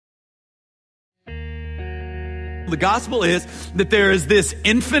The gospel is that there is this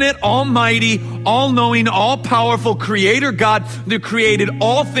infinite, almighty, all-knowing, all-powerful creator God that created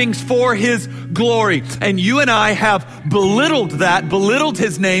all things for his glory. And you and I have belittled that, belittled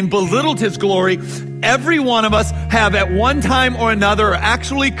his name, belittled his glory. Every one of us have at one time or another, or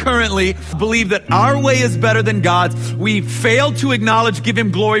actually currently, believe that our way is better than God's. We fail to acknowledge, give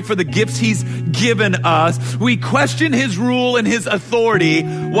him glory for the gifts he's given us. We question his rule and his authority,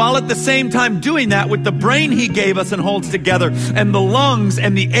 while at the same time doing that with the brain he gave us and holds together, and the lungs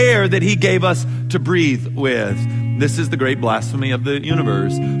and the air that he gave us to breathe with. This is the great blasphemy of the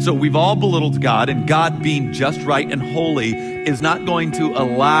universe. So we've all belittled God, and God, being just, right, and holy, is not going to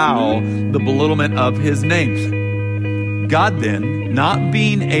allow the belittlement of his name. God then, not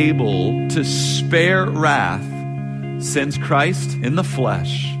being able to spare wrath, sends Christ in the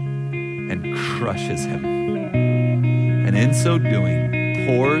flesh and crushes him. And in so doing,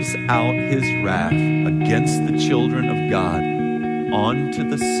 pours out his wrath against the children of God onto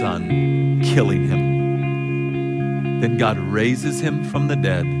the Son, killing him. Then God raises him from the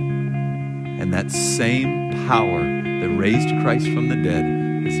dead, and that same power that raised Christ from the dead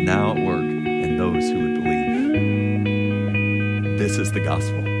is now at work in those who would believe. This is the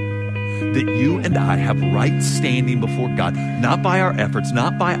gospel. That you and I have right standing before God, not by our efforts,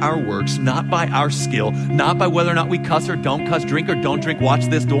 not by our works, not by our skill, not by whether or not we cuss or don't cuss, drink or don't drink, watch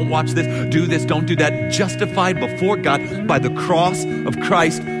this, don't watch this, do this, don't do that. Justified before God by the cross of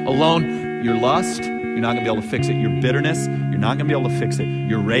Christ alone. Your lust, you're not going to be able to fix it. Your bitterness, you're not going to be able to fix it.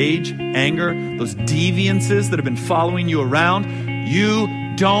 Your rage, anger, those deviances that have been following you around, you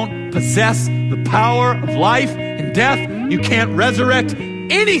don't possess the power of life and death. You can't resurrect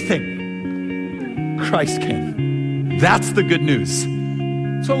anything. Christ can. That's the good news.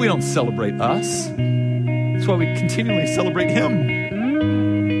 That's why we don't celebrate us. That's why we continually celebrate him.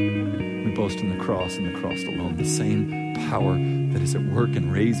 We boast in the cross and the cross alone. The same power that is at work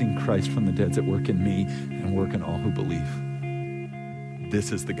in raising Christ from the dead is at work in me and work in all who believe.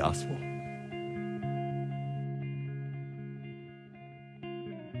 This is the gospel.